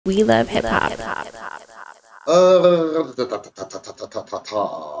We love hip hop.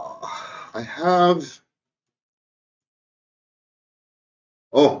 I have.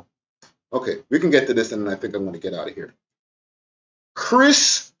 Oh, okay. We can get to this, and I think I'm going to get out of here.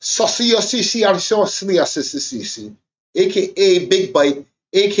 Chris aka Big Bite,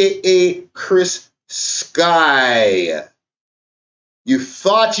 aka Chris Sky. You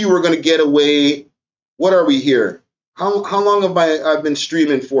thought you were going to get away. What are we here? How long have I've been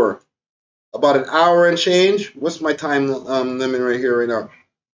streaming for? About an hour and change. What's my time limit right here right now?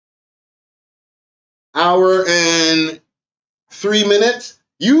 Hour and 3 minutes.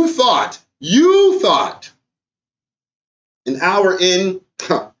 You thought an hour in,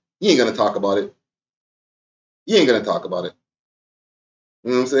 you ain't gonna talk about it. You ain't gonna talk about it.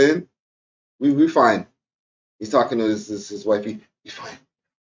 You know what I'm saying? We fine. He's talking to his wifey. We fine.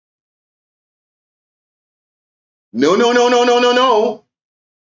 No.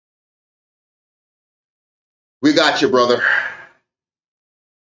 We got you, brother.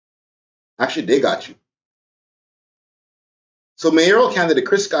 Actually, they got you. So mayoral candidate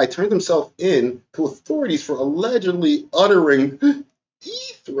Chris Sky turned himself in to authorities for allegedly uttering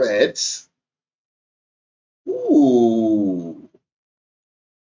threats. Ooh.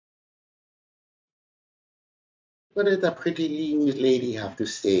 What did that pretty lady have to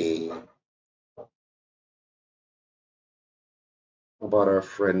say about our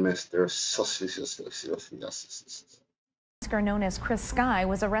friend Mr. Known as Chris Sky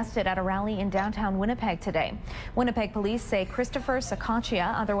was arrested at a rally in downtown Winnipeg today. Winnipeg police say Christopher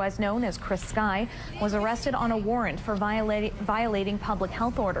Sakachia, otherwise known as Chris Sky, was arrested on a warrant for violating public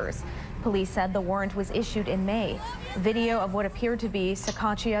health orders. Police said the warrant was issued in May. Video of what appeared to be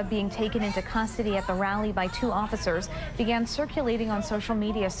Sakachia being taken into custody at the rally by 2 officers began circulating on social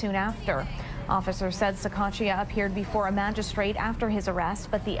media soon after. Officers said Sakachia appeared before a magistrate after his arrest,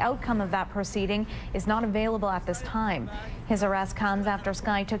 but the outcome of that proceeding is not available at this time. His arrest comes after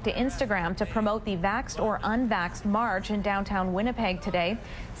Sky took to Instagram to promote the Vaxxed or Unvaxxed march in downtown Winnipeg today,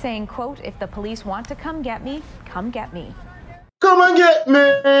 saying, quote, "If the police want to come get me, come get me." Come and get me!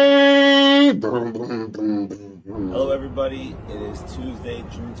 Hello everybody, it is Tuesday,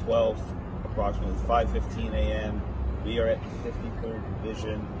 June 12th, approximately 5:15 a.m. We are at the 53rd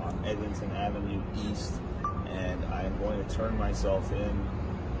Division on Eglinton Avenue East, and I am going to turn myself in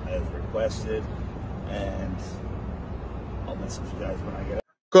as requested, and I'll message you guys when I get out.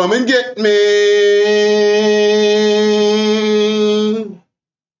 Come and get me!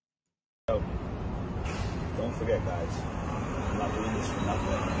 Don't forget, guys, I'm not doing this for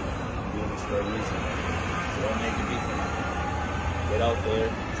nothing. I'm doing this for a reason. So don't make it be for nothing. Get out there,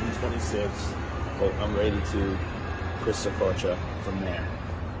 June 26th. Quote, I'm ready to Chris Sakachia from there.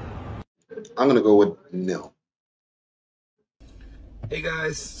 I'm going to go with no. Hey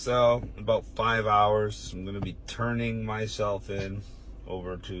guys, so about 5 hours, I'm going to be turning myself in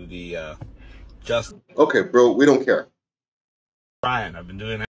over to the Okay, bro, we don't care. Brian, I've been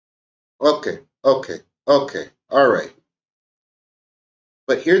doing that. Okay, all right.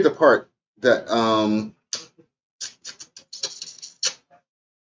 But here's the part that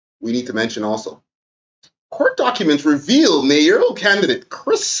we need to mention also. Court documents reveal mayoral candidate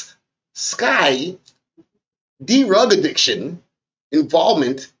Chris Sky drug addiction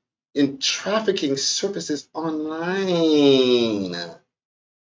involvement in trafficking services online.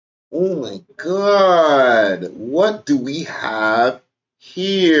 Oh my God. What do we have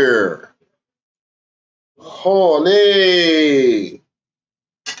here? Holy.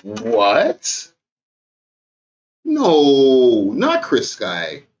 What? No, not Chris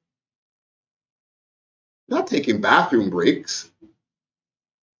Sky. Not taking bathroom breaks.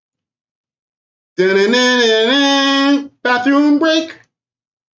 Bathroom break.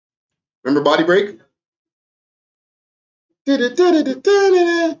 Remember Body Break?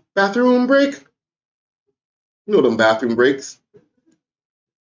 Bathroom break. You know them bathroom breaks.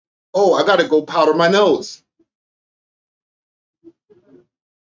 Oh, I gotta go powder my nose.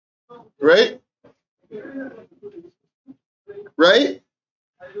 Right? Right?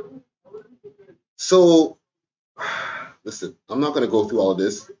 So, listen, I'm not going to go through all of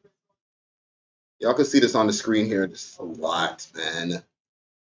this. Y'all can see this on the screen here. This is a lot, man.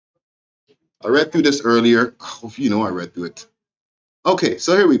 I read through this earlier. I hope you know I read through it. Okay,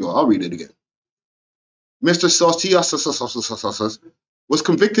 so here we go. I'll read it again. Mr. Saucias was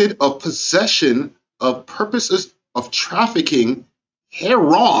convicted of possession of purposes of trafficking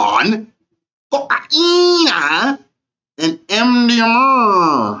heroin, cocaine, and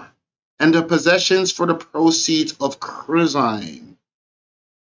MDMA, and the possessions for the proceeds of crime.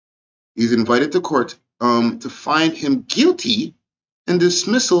 He's invited to court to find him guilty and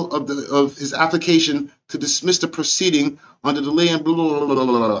dismissal of his application to dismiss the proceeding on the delay and blah, blah, blah, blah,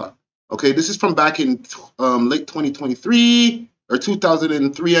 blah, blah. Okay, this is from back in late 2023 or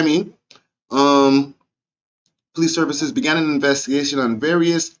 2003. I mean, police services began an investigation on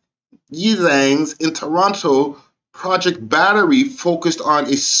various Yilangs in Toronto. Project Battery focused on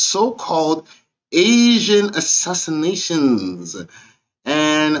a so-called Asian assassinations,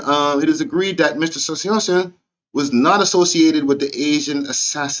 and it is agreed that Mr. Association was not associated with the Asian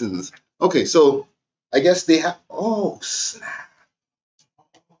assassins. Okay, so I guess they have. Oh snap!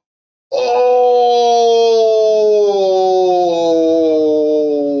 Oh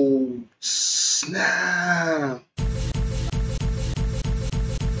snap!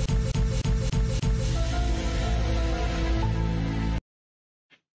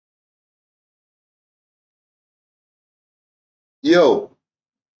 Yo,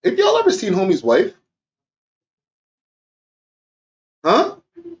 have y'all ever seen Homie's wife? Huh?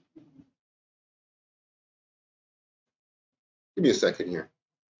 Give me a second here.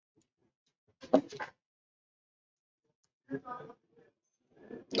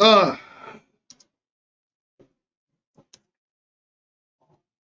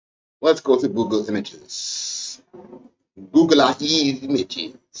 Let's go to Google Images. Google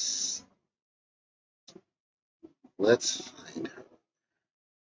Images. Let's find her.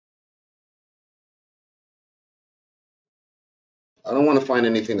 I don't want to find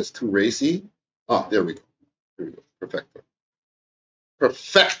anything that's too racy. Oh, there we go. Here we go. Perfecto.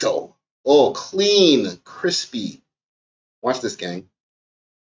 Perfecto. Oh, clean, crispy. Watch this, gang.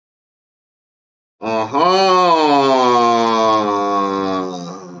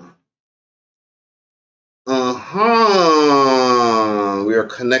 We are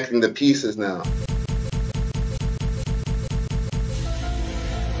connecting the pieces now.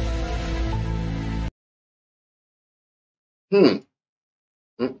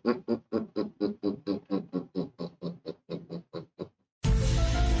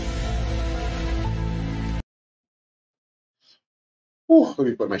 Let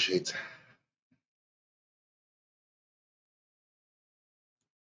me put my shades.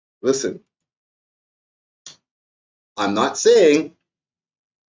 Listen, I'm not saying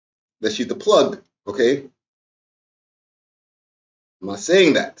that she's the plug, okay? I'm not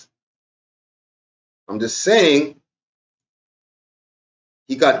saying that. I'm just saying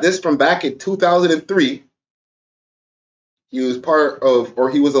he got this from back in 2003. He was part of,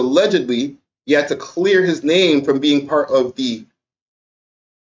 or he was allegedly, he had to clear his name from being part of the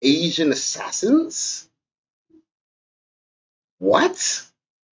Asian assassins? What?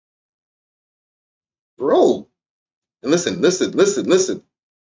 Bro. And listen.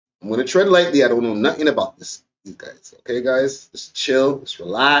 I'm going to tread lightly. I don't know nothing about these guys. Okay, guys? Just chill. Just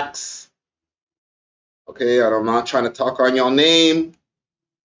relax. Okay? I'm not trying to talk on y'all name.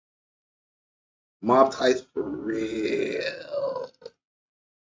 Mob ties for real.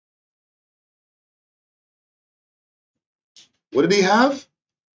 What did he have?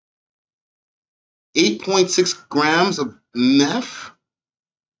 8.6 grams of meth?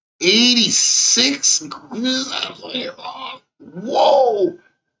 86? Whoa!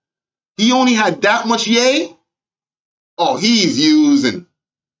 He only had that much yay? Oh, he's using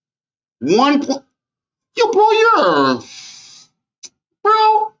 1 point. Yo, bro, you're.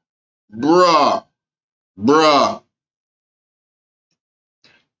 Bruh.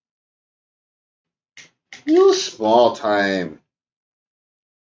 You small time.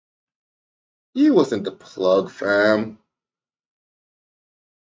 You wasn't the plug, fam.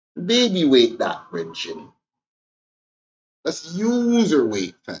 Baby weight that wrenching. That's user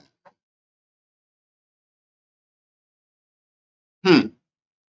weight, fam.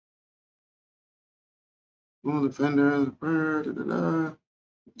 Well, defender,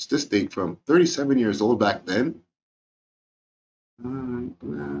 what's this date from? 37 years old back then.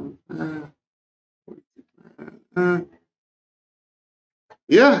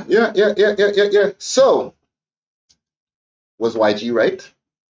 Yeah. So, was YG right?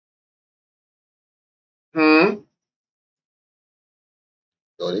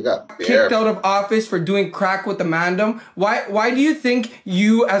 So they got kicked out of office for doing crack with the mandem. Why do you think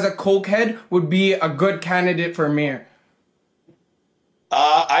you, as a cokehead, would be a good candidate for mayor?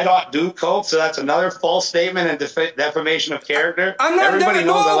 I don't do coke, so that's another false statement and defamation of character. I'm not. Everybody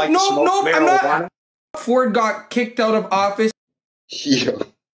knows I like to smoke marijuana. I'm not. Ford got kicked out of office. Yeah.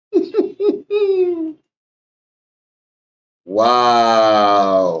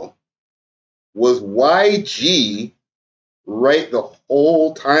 Wow. Was YG right the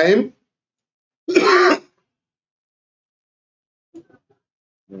whole time?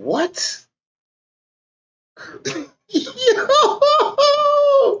 What? Yo!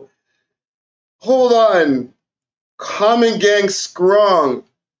 Hold on. Common Gang Strong.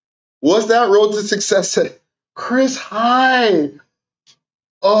 What's that road to success at? Chris High.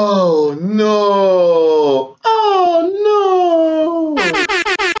 Oh no. Oh no.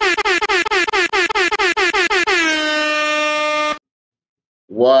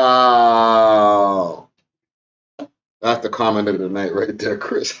 Wow. That's the comment of the night right there,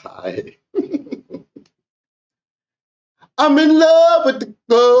 Chris High. I'm in love with the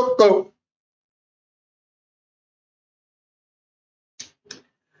go-go.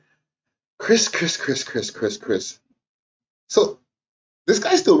 Chris. So this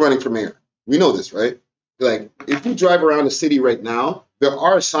guy's still running for mayor. We know this, right? Like, if you drive around the city right now, there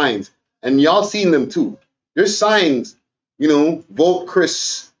are signs, and y'all seen them too. There's signs, you know, vote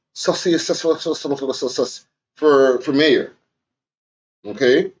Chris for mayor.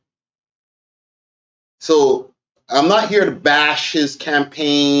 Okay? So I'm not here to bash his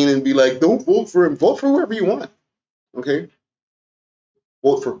campaign and be like, don't vote for him. Vote for whoever you want. Okay?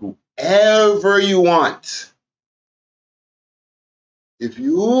 Vote for whoever you want. If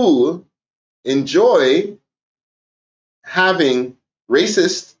you enjoy having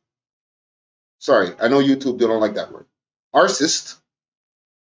racist, sorry, I know YouTube don't like that word, arcist,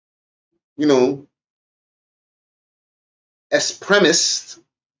 you know, extremist,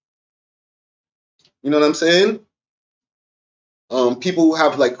 you know what I'm saying? People who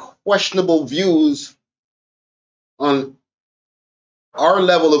have like questionable views on our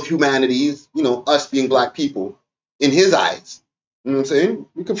level of humanity, you know, us being black people, in his eyes. You know what I'm saying?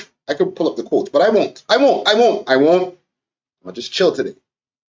 I could pull up the quotes, but I won't. I'll just chill today.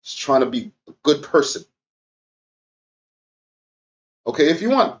 Just trying to be a good person. Okay, if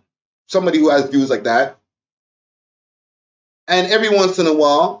you want somebody who has views like that, and every once in a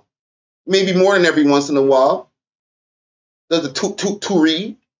while, maybe more than every once in a while, does the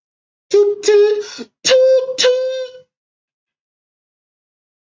toot-toot-toot-ree. Toot-toot-toot-toot.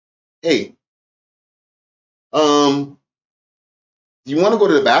 Hey, do you want to go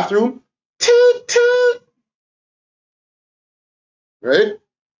to the bathroom? Toot toot. Right?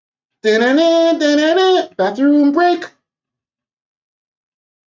 Da-na-na, da-na-na. Bathroom break.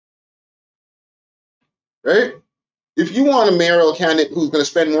 Right? If you want a mayoral candidate who's going to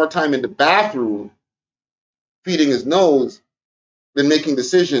spend more time in the bathroom feeding his nose than making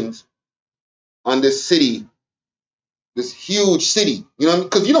decisions on this city, this huge city, you know,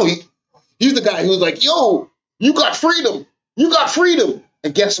 because you know he's the guy who's like, yo, you got freedom. You got freedom.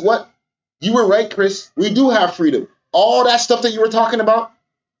 And guess what? You were right, Chris. We do have freedom. All that stuff that you were talking about,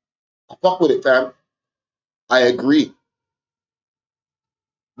 I fuck with it, fam. I agree.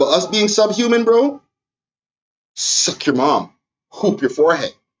 But us being subhuman, bro, suck your mom. Hoop your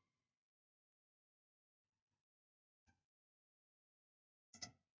forehead.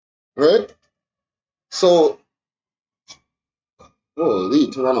 Right? So,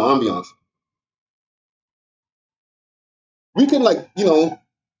 holy Toronto ambiance. We can, like, you know,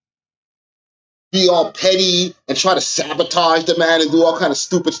 be all petty and try to sabotage the man and do all kind of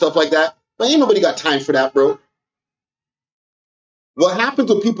stupid stuff like that. But ain't nobody got time for that, bro. What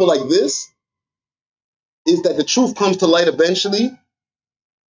happens with people like this is that the truth comes to light eventually,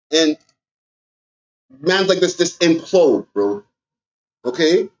 and man's like this just implode, bro.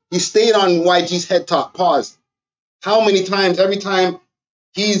 Okay? He stayed on YG's head top pause. How many times, every time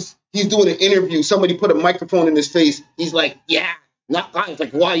he's doing an interview, somebody put a microphone in his face, he's like, yeah, not guys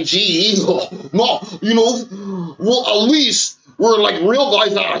like YG. No, you know, well, at least we're like real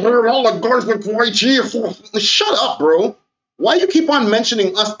guys out here, all like guys like YG. Shut up, bro. Why you keep on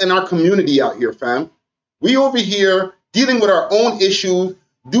mentioning us and our community out here, fam? We over here dealing with our own issues,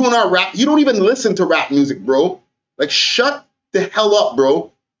 doing our rap. You don't even listen to rap music, bro. Like, shut the hell up,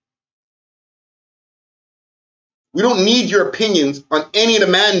 bro. We don't need your opinions on any of the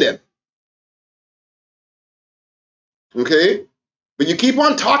man them. Okay? But you keep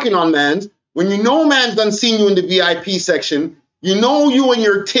on talking on mans. When you know man's done seen you in the VIP section, you know you and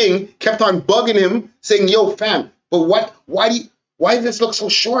your ting kept on bugging him, saying, yo, fam, but why does this look so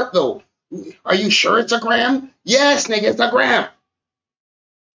short, though? Are you sure it's a gram? Yes, nigga, it's a gram.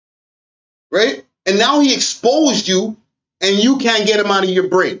 Right? And now he exposed you, and you can't get him out of your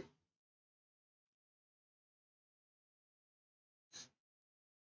brain.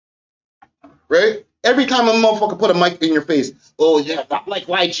 Right? Every time a motherfucker put a mic in your face, oh yeah, not like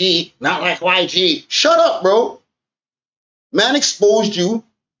YG, not like YG. Shut up, bro. Man exposed you,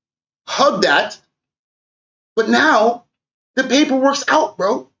 hug that, but now the paperwork's out,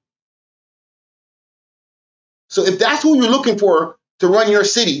 bro. So if that's who you're looking for to run your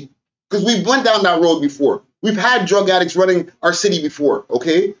city, because we went down that road before, We've had drug addicts running our city before,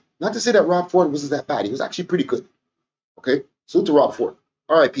 okay? Not to say that Rob Ford wasn't that bad. He was actually pretty good, okay? Salute to Rob Ford,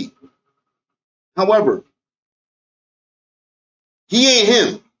 R.I.P. However, he ain't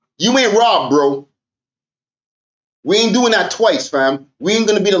him. You ain't Rob, bro. We ain't doing that twice, fam. We ain't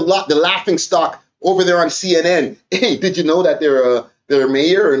gonna be the laughing stock over there on CNN. Hey, did you know that their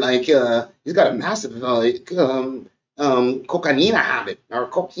mayor and like he's got a massive cocaine habit or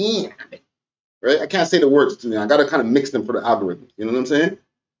cocaine habit, right? I can't say the words to me. I gotta kind of mix them for the algorithm. You know what I'm saying?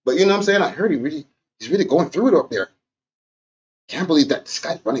 But you know what I'm saying? I heard he's really going through it up there. Can't believe that this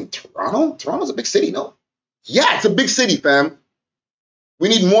guy's running Toronto. Toronto's a big city, no? Yeah, it's a big city, fam. We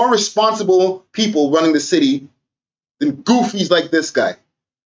need more responsible people running the city than goofies like this guy.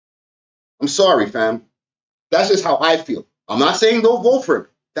 I'm sorry, fam. That's just how I feel. I'm not saying don't vote for him.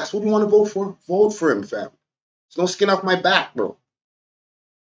 That's what we want to vote for. Vote for him, fam. There's no skin off my back, bro.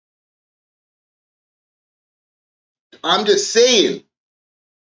 I'm just saying.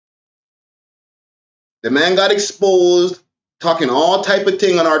 The man got exposed, talking all type of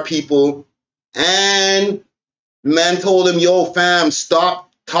thing on our people, and the man told him, yo, fam,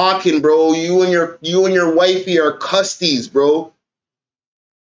 stop talking, bro. You and your wifey are custies, bro.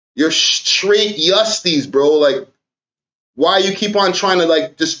 You're straight yusties, bro. Like, why you keep on trying to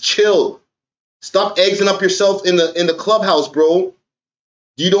like just chill? Stop egging up yourself in the clubhouse, bro.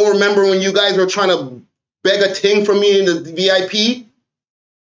 You don't remember when you guys were trying to beg a ting from me in the VIP?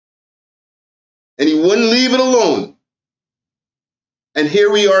 And he wouldn't leave it alone. And here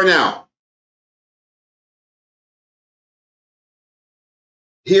we are now.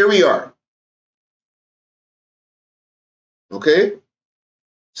 Here we are. Okay?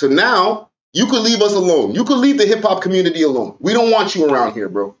 So now, you could leave us alone. You could leave the hip-hop community alone. We don't want you around here,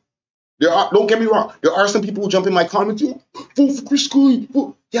 bro. Don't get me wrong. There are some people who jump in my comments, vote for Chris Scully.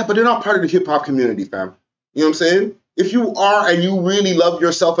 Yeah, but they're not part of the hip-hop community, fam. You know what I'm saying? If you are and you really love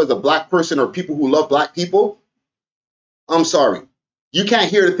yourself as a black person or people who love black people, I'm sorry. You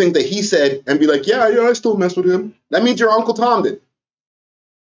can't hear the things that he said and be like, yeah, I still mess with him. That means your Uncle Tom did.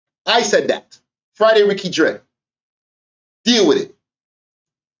 I said that. Friday Ricky Dread. Deal with it.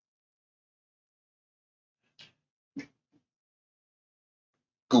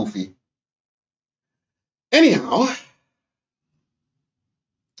 Goofy. Anyhow,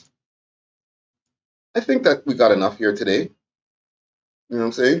 I think that we got enough here today. You know what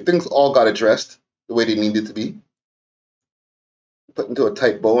I'm saying? Things all got addressed the way they needed to be. Put into a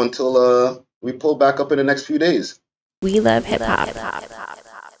tight bow until we pull back up in the next few days. We love hip hop.